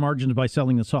beef up their margins by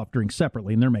selling the soft drinks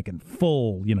separately, and they're making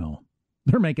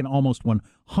they're making almost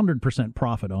 100%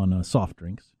 profit on soft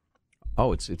drinks.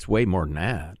 Oh, it's way more than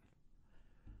that.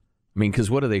 I mean, because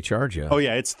what do they charge you? Oh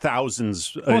yeah, it's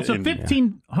thousands. Well, it's a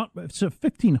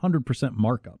 1,500%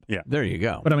 markup. Yeah, there you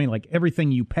go. But I mean, like everything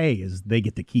you pay is they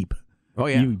get to keep. Oh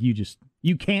yeah,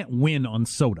 you can't win on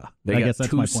soda. They I guess that's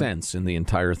 2 cents in the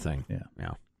entire thing. Yeah.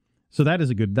 So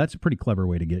that's a pretty clever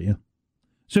way to get you.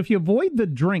 So if you avoid the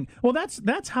drink, well,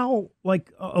 that's how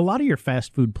like a lot of your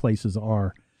fast food places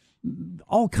are.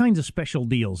 All kinds of special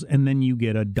deals, and then you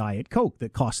get a Diet Coke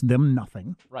that costs them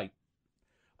nothing. Right.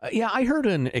 Yeah, I heard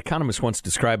an economist once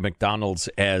describe McDonald's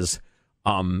as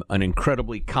an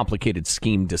incredibly complicated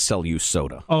scheme to sell you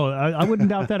soda. Oh, I wouldn't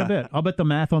doubt that a bit. I'll bet the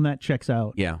math on that checks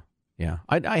out. Yeah.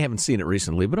 I haven't seen it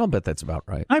recently, but I'll bet that's about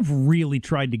right. I've really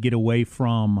tried to get away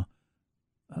from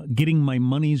getting my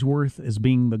money's worth as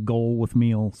being the goal with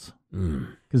meals.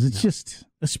 Because it's just,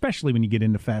 especially when you get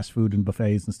into fast food and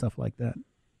buffets and stuff like that.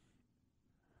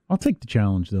 I'll take the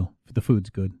challenge, though, if the food's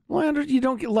good. Well, you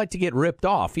don't like to get ripped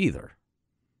off either.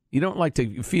 You don't like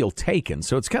to feel taken,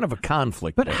 so it's kind of a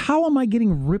conflict. But how am I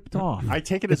getting ripped off? I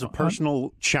take it as a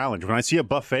personal challenge. When I see a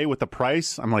buffet with the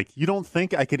price, I'm like, you don't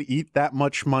think I could eat that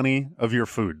much money of your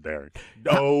food there?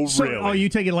 Oh, really? Oh, you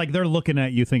take it like they're looking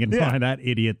at you thinking, Yeah. that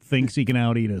idiot thinks he can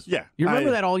out-eat us. Yeah. You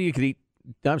remember that all-you-could-eat?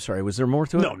 I'm sorry, was there more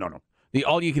to it? No. The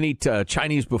all-you-can-eat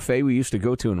Chinese buffet we used to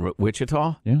go to in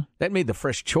Wichita? Yeah. That made the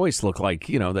Fresh Choice look like,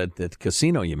 that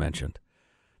casino you mentioned.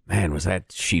 Man, was that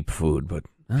cheap food, but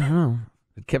I don't know.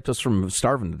 It kept us from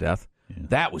starving to death. Yeah.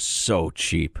 That was so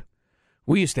cheap.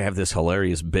 We used to have this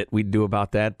hilarious bit we'd do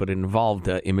about that, but it involved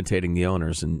imitating the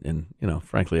owners, and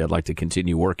frankly, I'd like to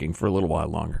continue working for a little while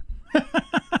longer.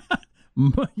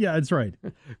 Yeah, that's right.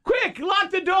 Quick,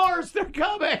 lock the doors. They're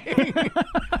coming.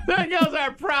 There goes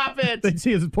our profit. They'd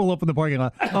see us pull up in the parking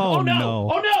lot. Oh, no.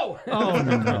 Oh, no. Oh,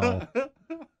 no.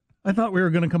 I thought we were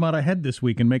going to come out ahead this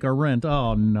week and make our rent.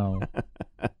 Oh, no.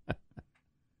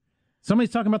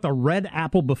 Somebody's talking about the Red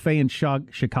Apple Buffet in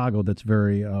Chicago that's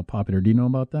very popular. Do you know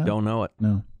about that? Don't know it.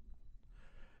 No.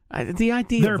 The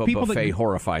idea of a buffet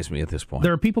horrifies me at this point.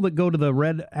 There are people that go to the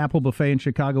Red Apple Buffet in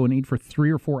Chicago and eat for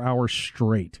 3 or 4 hours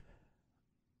straight.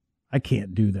 I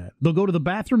can't do that. They'll go to the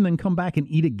bathroom, then come back and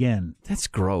eat again. That's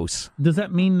gross. Does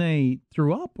that mean they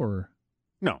threw up or?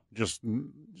 No, just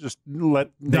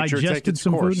let nature take digested its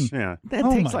some course. food? Yeah. That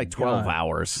takes like 12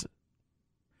 hours.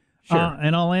 Sure.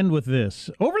 And I'll end with this.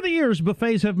 Over the years,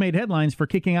 buffets have made headlines for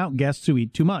kicking out guests who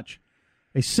eat too much.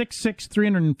 A 6'6",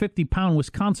 350-pound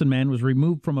Wisconsin man was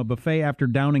removed from a buffet after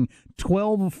downing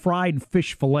 12 fried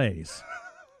fish fillets.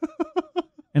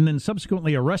 And then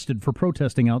subsequently arrested for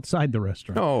protesting outside the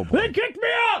restaurant. Oh, boy. They kicked me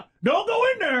out! Don't go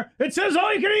in there! It says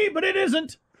all you can eat, but it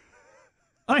isn't.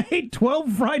 I ate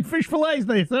 12 fried fish fillets.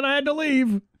 They said I had to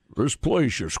leave. This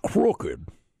place is crooked.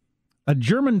 A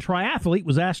German triathlete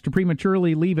was asked to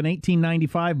prematurely leave an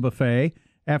 1895 buffet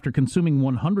after consuming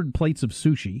 100 plates of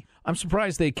sushi. I'm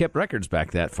surprised they kept records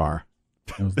back that far.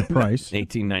 That was the price.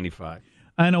 1895.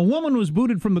 And a woman was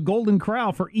booted from the Golden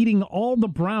Corral for eating all the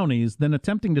brownies, then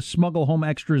attempting to smuggle home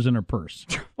extras in her purse.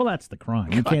 Well, that's the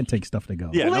crime. You can't take stuff to go.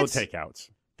 Yeah, Well, no that's- takeouts.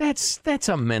 That's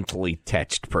a mentally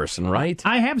touched person, right?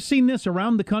 I have seen this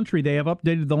around the country. They have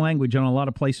updated the language on a lot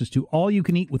of places to all you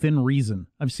can eat within reason.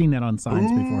 I've seen that on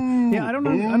signs before. Yeah, I don't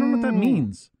know what that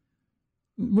means.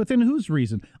 Within whose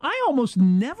reason? I almost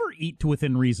never eat to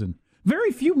within reason.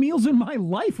 Very few meals in my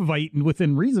life have I eaten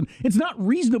within reason. It's not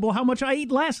reasonable how much I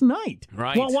ate last night.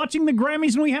 Right. While watching the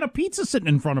Grammys and we had a pizza sitting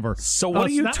in front of her. So what are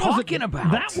you that talking wasn't-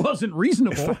 about? That wasn't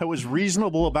reasonable. If I was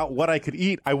reasonable about what I could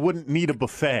eat, I wouldn't need a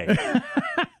buffet.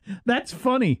 That's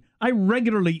funny. I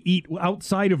regularly eat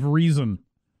outside of reason.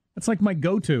 That's like my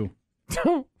go-to.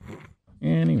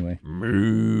 Anyway.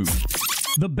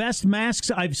 The best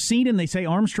masks I've seen, and they say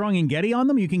Armstrong and Getty on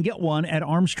them. You can get one at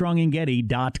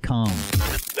armstrongandgetty.com.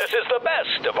 This is the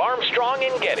best of Armstrong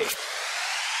and Getty.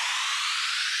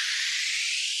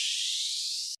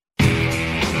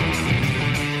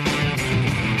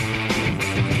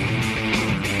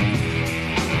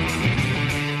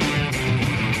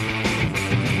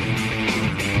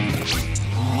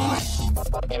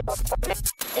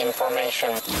 Information.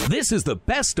 This is the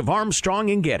best of Armstrong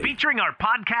and Getty. Featuring our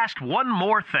podcast, One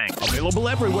More Thing. Available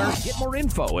everywhere. Get more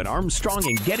info at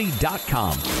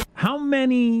armstrongandgetty.com. How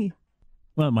many?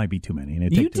 Well, it might be too many. And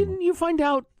it'd take too long. You find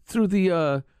out through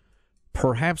the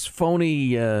perhaps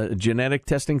phony genetic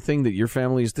testing thing that your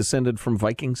family is descended from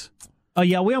Vikings?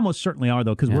 Yeah, we almost certainly are,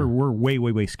 though, because we're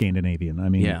way Scandinavian. I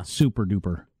mean, super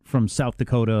duper. From South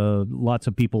Dakota, lots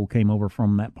of people came over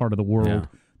from that part of the world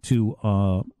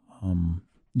to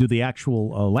do the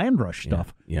actual land rush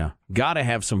stuff. Yeah. Got to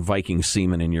have some Viking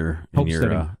semen in your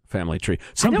Homesteading. family tree.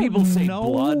 Some don't people say know.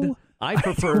 blood. I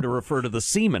prefer to refer to the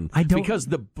semen because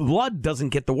the blood doesn't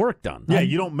get the work done. Yeah,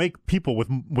 you don't make people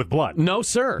with blood. No,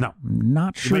 sir. No.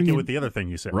 Not You sure. make it with the other thing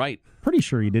you said. Right. Pretty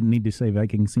sure you didn't need to say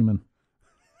Viking semen.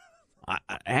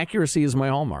 Accuracy is my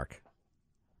hallmark.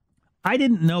 I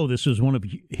didn't know this was one of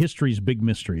history's big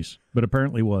mysteries, but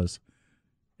apparently was.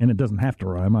 And it doesn't have to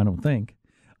rhyme, I don't think.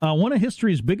 One of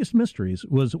history's biggest mysteries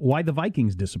was why the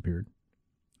Vikings disappeared.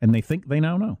 And they think they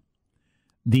now know.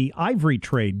 The ivory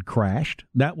trade crashed.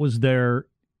 That was their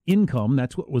income.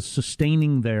 That's what was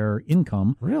sustaining their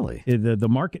income. Really? The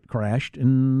market crashed,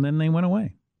 and then they went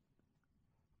away.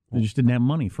 They just didn't have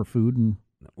money for food and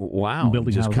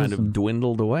building just houses kind of and-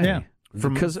 dwindled away. Yeah.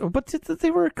 But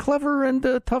they were clever and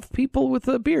tough people with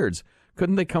beards.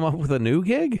 Couldn't they come up with a new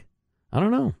gig? I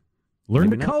don't know. Learn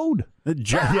the code.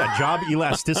 Job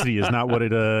elasticity is not what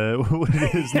it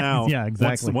is now. Yeah,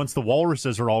 exactly. Once the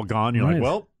walruses are all gone, you're like,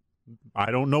 well, I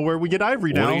don't know where we get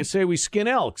ivory now. What do you say we skin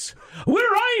elks?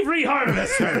 We're ivory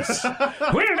harvesters.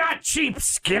 We're not cheap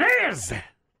skinners.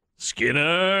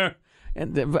 Skinner.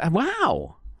 And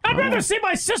wow. I'd rather see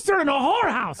my sister in a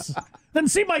whorehouse than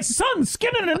see my son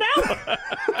skinning an elk.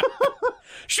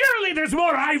 Surely there's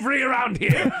more ivory around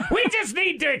here. We just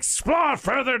need to explore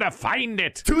further to find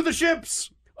it. To the ships.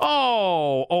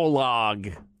 Oh,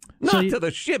 Olag. Not to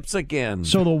the ships again.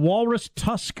 So the walrus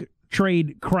tusk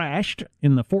trade crashed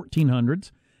in the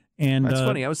 1400s. And that's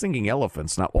funny. I was thinking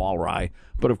elephants, not walrus.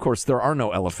 But, of course, there are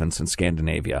no elephants in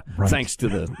Scandinavia, thanks to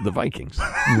the Vikings.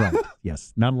 Right.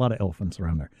 Yes. Not a lot of elephants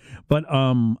around there. But,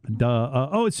 it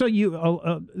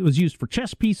was used for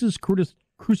chess pieces,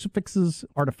 crucifixes,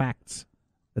 artifacts,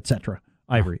 etc.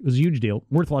 Ivory. It was a huge deal,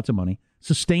 worth lots of money,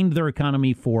 sustained their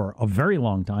economy for a very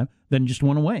long time, then just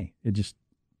went away.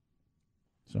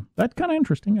 So that's kind of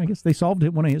interesting. I guess they solved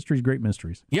one of history's great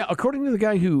mysteries. Yeah, according to the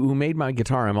guy who made my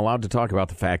guitar, I'm allowed to talk about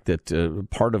the fact that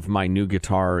part of my new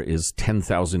guitar is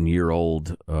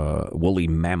 10,000-year-old woolly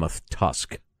mammoth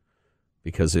tusk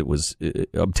because it was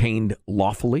obtained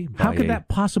lawfully. How could that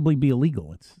possibly be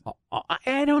illegal?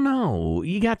 I don't know.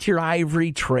 You got your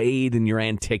ivory trade and your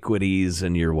antiquities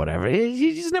and your whatever.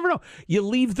 You just never know. You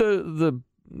leave the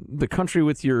country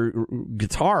with your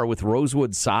guitar with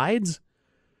rosewood sides.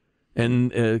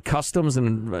 And customs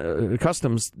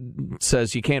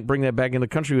says you can't bring that back in the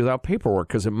country without paperwork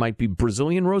because it might be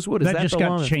Brazilian rosewood. That just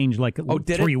got changed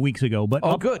 3 weeks ago. But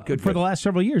good. For the last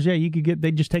several years, yeah, you could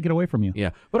they just take it away from you. Yeah,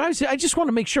 but I just want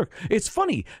to make sure. It's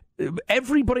funny.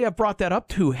 Everybody I've brought that up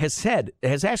to has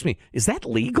asked me, is that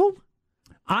legal?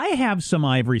 I have some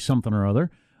ivory something or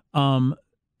other,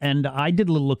 and I did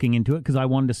a little looking into it because I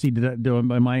wanted to see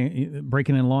am I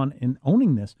breaking in law and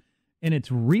owning this. And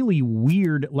it's really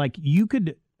weird. Like, you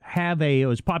could have it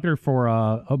was popular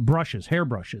for brushes, hair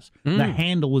brushes. The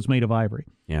handle was made of ivory.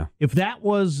 Yeah. If that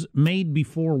was made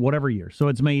before whatever year, so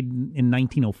it's made in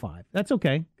 1905, that's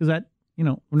okay, because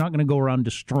we're not going to go around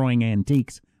destroying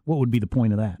antiques. What would be the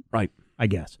point of that? Right. I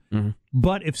guess. Mm-hmm.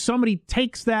 But if somebody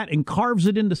takes that and carves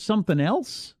it into something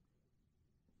else,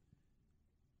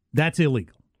 that's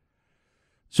illegal.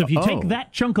 So if you take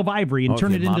that chunk of ivory and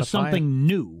turn it into something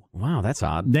new, wow, that's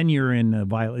odd. Then you're in a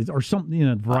violation or something,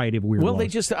 a variety of weird. Well, laws. they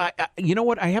just, you know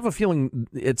what? I have a feeling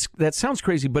that sounds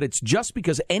crazy, but it's just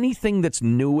because anything that's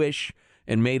newish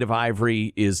and made of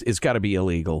ivory is got to be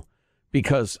illegal.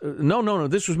 Because no,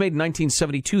 this was made in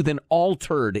 1972, then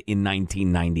altered in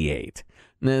 1998.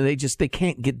 They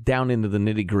can't get down into the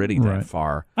nitty gritty that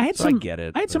far. I get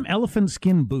it. I had some elephant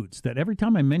skin boots that every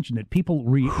time I mentioned it, people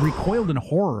recoiled in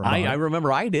horror. I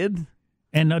remember I did,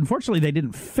 and unfortunately they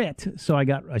didn't fit, so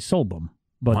I sold them.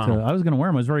 But I was going to wear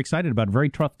them. I was very excited about it. Very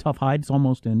tough hides,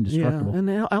 almost indestructible. Yeah, and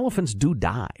elephants do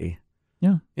die.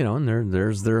 Yeah, and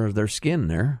there's their skin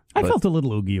there. I felt a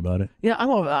little oogie about it. Yeah,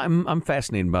 I'm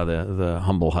fascinated by the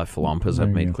humble heffalump, as I've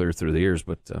made clear through the years,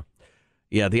 but.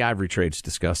 Yeah, the ivory trade's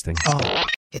disgusting. Oh.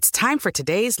 It's time for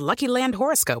today's Lucky Land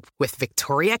horoscope with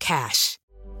Victoria Cash.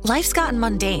 Life's gotten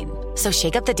mundane, so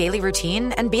shake up the daily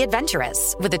routine and be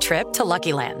adventurous with a trip to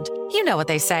Lucky Land. You know what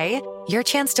they say, your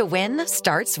chance to win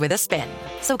starts with a spin.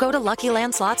 So go to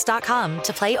LuckyLandSlots.com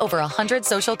to play over 100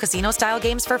 social casino-style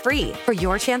games for free for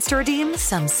your chance to redeem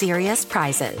some serious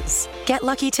prizes. Get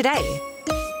lucky today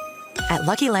at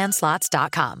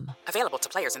LuckyLandSlots.com. Available to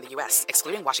players in the U.S.,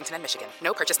 excluding Washington and Michigan.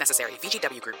 No purchase necessary.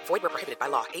 VGW Group. Void where prohibited by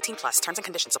law. 18+. Terms and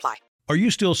conditions apply. Are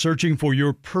you still searching for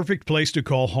your perfect place to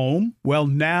call home? Well,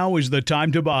 now is the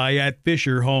time to buy at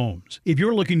Fisher Homes. If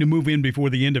you're looking to move in before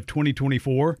the end of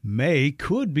 2024, May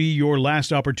could be your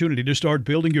last opportunity to start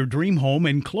building your dream home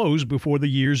and close before the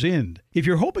year's end. If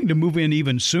you're hoping to move in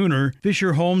even sooner,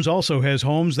 Fisher Homes also has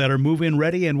homes that are move-in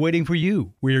ready and waiting for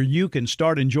you, where you can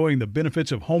start enjoying the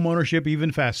benefits of homeownership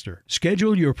even faster.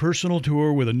 Schedule your personal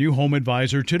tour with a new home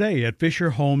advisor today at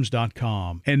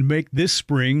FisherHomes.com and make this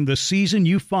spring the season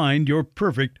you find your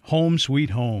perfect home sweet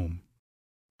home.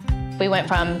 We went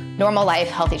from normal life,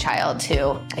 healthy child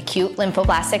to acute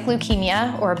lymphoblastic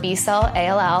leukemia, or B-cell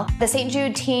ALL. The St.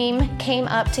 Jude team came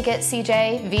up to get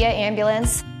CJ via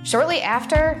ambulance. Shortly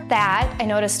after that, I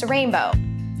noticed a rainbow.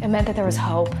 It meant that there was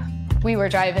hope. We were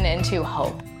driving into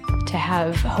hope. To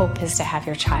have hope is to have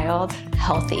your child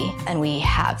healthy, and we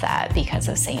have that because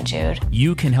of St. Jude.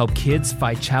 You can help kids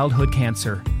fight childhood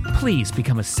cancer. Please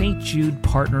become a St. Jude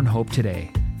Partner in Hope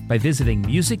today by visiting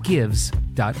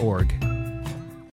musicgives.org.